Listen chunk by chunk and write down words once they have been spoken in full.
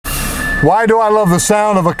Why do I love the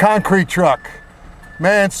sound of a concrete truck?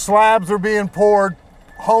 Man, slabs are being poured,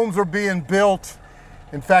 homes are being built.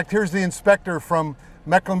 In fact, here's the inspector from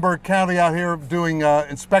Mecklenburg County out here doing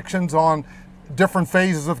inspections on different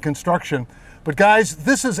phases of construction. But guys,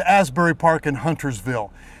 this is Asbury Park in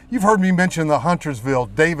Huntersville. You've heard me mention the Huntersville,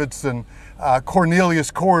 Davidson,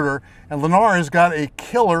 Cornelius corridor, and Lennar has got a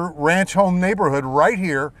killer ranch home neighborhood right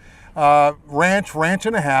here. Ranch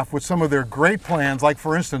and a half with some of their great plans. Like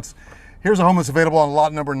for instance, here's a home that's available on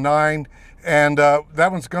lot number 9, and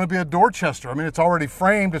that one's going to be a Dorchester. I mean, it's already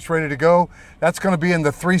framed, it's ready to go. That's going to be in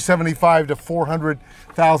the $375,000 to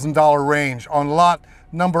 $400,000 range. On lot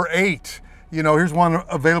number 8, you know, here's one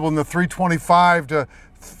available in the $325,000 to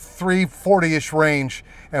 $340,000-ish range.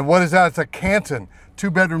 And what is that? It's a Canton,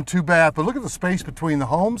 2-bedroom, 2-bath. But look at the space between the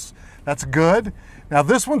homes. That's good. Now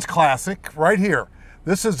this one's classic right here.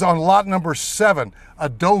 This is on lot number 7, a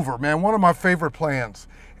Dover, man, one of my favorite plans.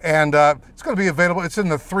 And it's going to be available, it's in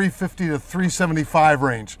the $350,000 to $375,000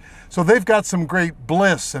 range. So they've got some great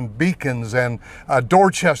Bliss and Beacons and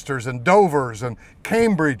Dorchesters and Dovers and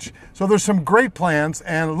Cambridge. So there's some great plans,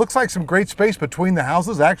 and it looks like some great space between the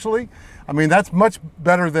houses, actually. I mean, that's much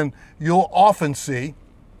better than you'll often see.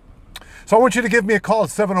 So I want you to give me a call at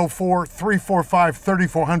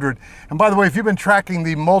 704-345-3400. And by the way, if you've been tracking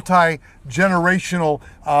the multi-generational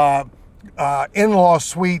in-law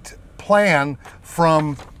suite plan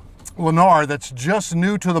from Lennar that's just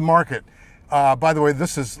new to the market. By the way,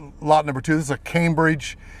 this is lot number 2. This is a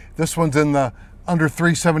Cambridge. This one's in the under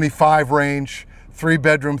 $375,000 range,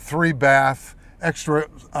 3-bedroom, 3-bath, extra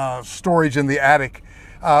storage in the attic.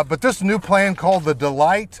 But this new plan called the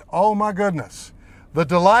Delight, oh my goodness. The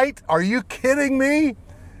Delight, are you kidding me?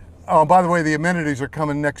 Oh, by the way, the amenities are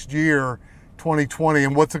coming next year, 2020,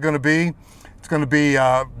 and what's it going to be? It's going to be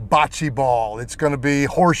bocce ball. It's going to be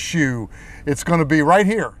horseshoe. It's going to be right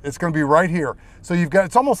here. It's going to be right here. So you've got,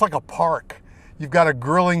 it's almost like a park. You've got a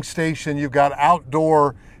grilling station. You've got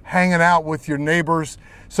outdoor hanging out with your neighbors.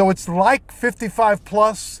 So it's like 55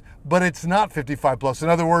 plus, but it's not 55 plus. In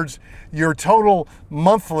other words, your total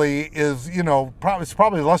monthly is, you know, it's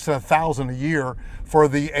probably less than $1,000 a year for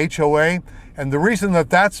the HOA. And the reason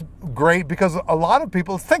that that's great, because a lot of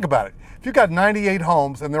people, think about it. If you've got 98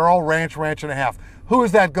 homes and they're all ranch and a half, who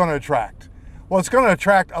is that going to attract? Well, it's going to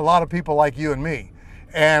attract a lot of people like you and me.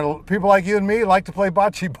 And people like you and me like to play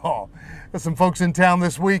bocce ball. There's some folks in town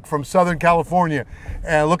this week from Southern California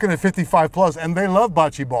and looking at 55 plus, and they love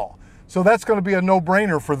bocce ball. So that's going to be a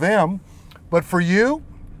no-brainer for them. But for you,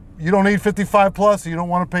 you don't need 55 plus. You don't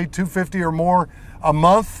want to pay $250 or more a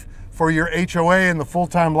month for your HOA and the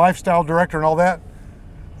full-time lifestyle director and all that.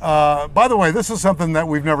 By the way, this is something that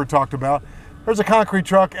we've never talked about. There's a concrete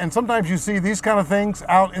truck, and sometimes you see these kind of things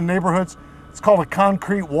out in neighborhoods. It's called a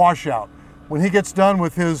concrete washout. When he gets done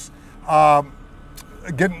with his dumping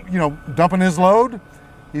his load,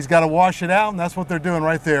 he's got to wash it out, and that's what they're doing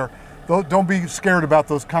right there. Don't be scared about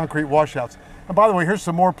those concrete washouts. And by the way, here's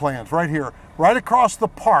some more plans right here, right across the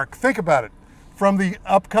park. Think about it. From the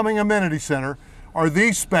upcoming amenity center are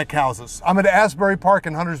these spec houses. I'm at Asbury Park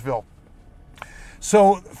in Huntersville.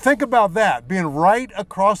 So think about that, being right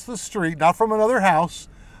across the street, not from another house,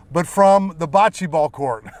 but from the bocce ball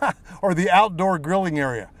court or the outdoor grilling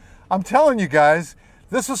area. I'm telling you guys,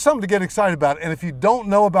 this is something to get excited about. And if you don't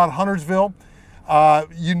know about Huntersville,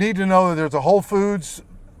 you need to know that there's a Whole Foods,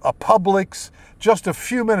 a Publix, just a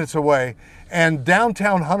few minutes away. And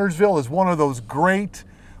downtown Huntersville is one of those great,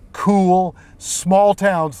 cool, small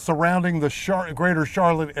towns surrounding the greater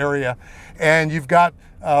Charlotte area. And you've got,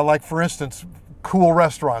 like for instance, cool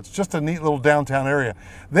restaurants, just a neat little downtown area.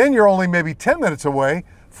 Then you're only maybe 10 minutes away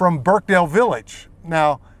from Birkdale Village.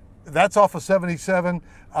 Now, that's off of 77.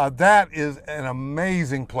 That is an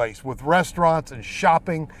amazing place with restaurants and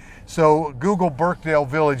shopping. So Google Birkdale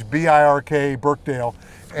Village, B-I-R-K, Birkdale,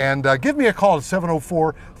 and give me a call at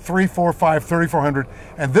 704-345-3400.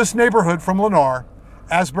 And this neighborhood from Lennar,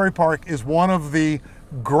 Asbury Park, is one of the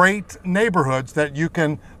great neighborhoods that you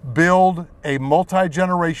can build a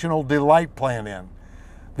multi-generational delight plan in.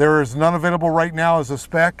 There is none available right now as a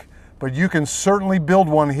spec, but you can certainly build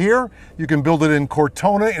one here. You can build it in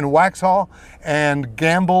Cortona, in Waxhaw, and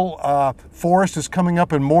Gamble Forest is coming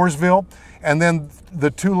up in Mooresville. And then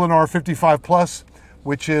the 2 Lennar 55 plus,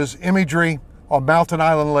 which is imagery on Mountain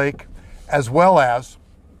Island Lake, as well as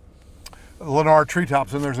Lennar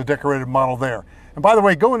Treetops, and there's a decorated model there. And by the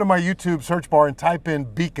way, go into my YouTube search bar and type in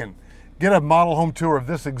Beacon. Get a model home tour of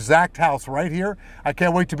this exact house right here. I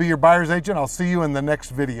can't wait to be your buyer's agent. I'll see you in the next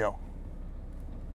video.